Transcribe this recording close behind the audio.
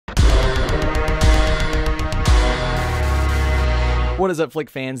What is up, Flick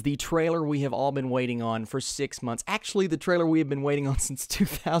fans? The trailer we have all been waiting on for 6 months, actually the trailer we have been waiting on since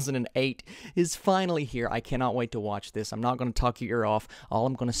 2008, is finally here. I cannot wait to watch this. I'm not going to talk your ear off. All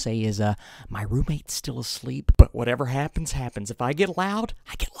I'm going to say is, my roommate's still asleep, but whatever happens, happens. If I get loud,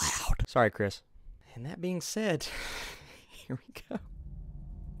 I get loud. Sorry, Chris. And that being said, here we go.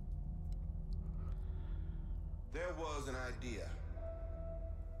 There was an idea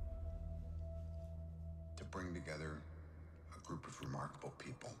to bring together a group of remarkable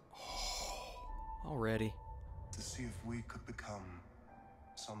people. Already. To see if we could become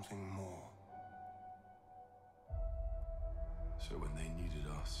something more. So when they needed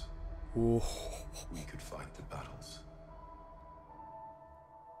us, Ooh. we could fight the battles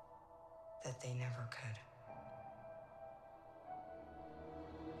that they never could.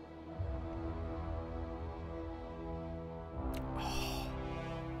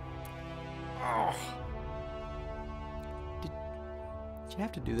 Oh. Did you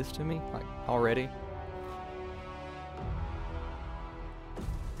have to do this to me? Like, already?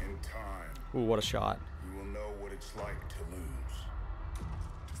 In time, Ooh, what a shot. you will know what it's like to lose.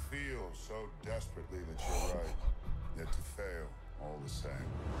 To feel so desperately that you're right, yet to fail all the same.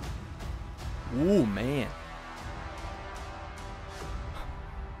 Ooh, man.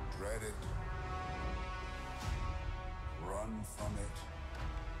 Dread it. Run from it.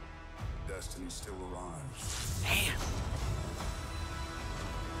 Destiny still arrives. Man.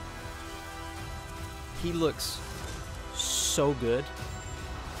 He looks so good.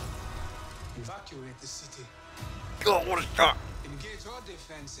 Evacuate the city. God, what a shot. Engage all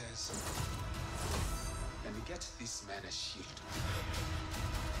defenses. And get this man a shield.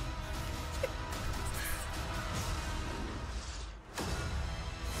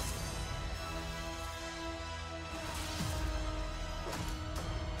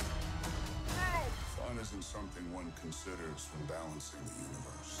 Fun isn't something one considers when balancing the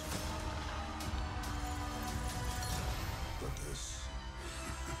universe. But this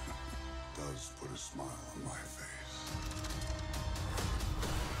does put a smile on my face.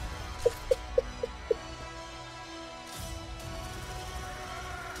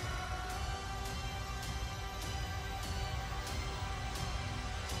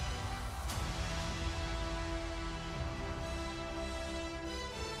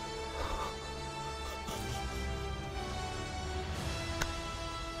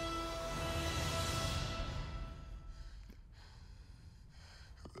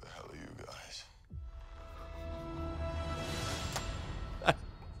 Who the hell are you guys?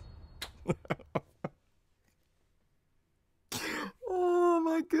 Oh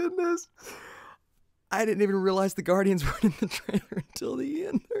my goodness. I didn't even realize the Guardians weren't in the trailer until the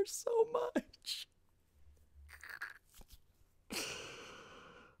end. There's so much.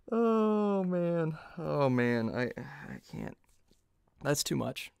 Oh man. Oh man. I can't. That's too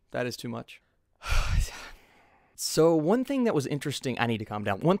much. That is too much. So one thing that was interesting, I need to calm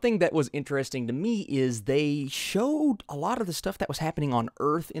down. One thing that was interesting to me is they showed a lot of the stuff that was happening on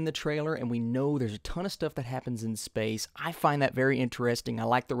Earth in the trailer, and we know there's a ton of stuff that happens in space. I find that very interesting. I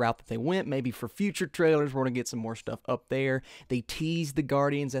like the route that they went. Maybe for future trailers, we're going to get some more stuff up there. They teased the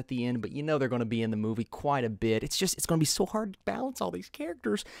Guardians at the end, but you know they're going to be in the movie quite a bit. It's going to be so hard to balance all these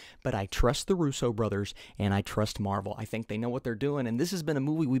characters, but I trust the Russo brothers, and I trust Marvel. I think they know what they're doing, and this has been a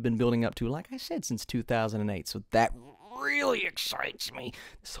movie we've been building up to, like I said, since 2008, so that really excites me.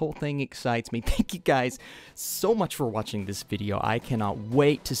 This whole thing excites me. Thank you guys so much for watching this video. I cannot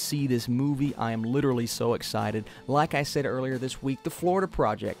wait to see this movie. I am literally so excited. Like I said earlier this week, the Florida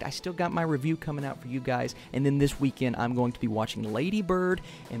Project. I still got my review coming out for you guys, and then this weekend I'm going to be watching Lady Bird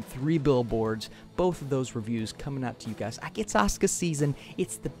and 3 Billboards. Both of those reviews coming out to you guys. It's Oscar season.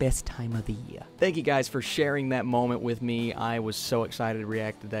 It's the best time of the year. Thank you guys for sharing that moment with me. I was so excited to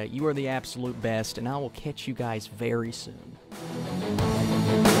react to that. You are the absolute best, and I will catch you guys very soon.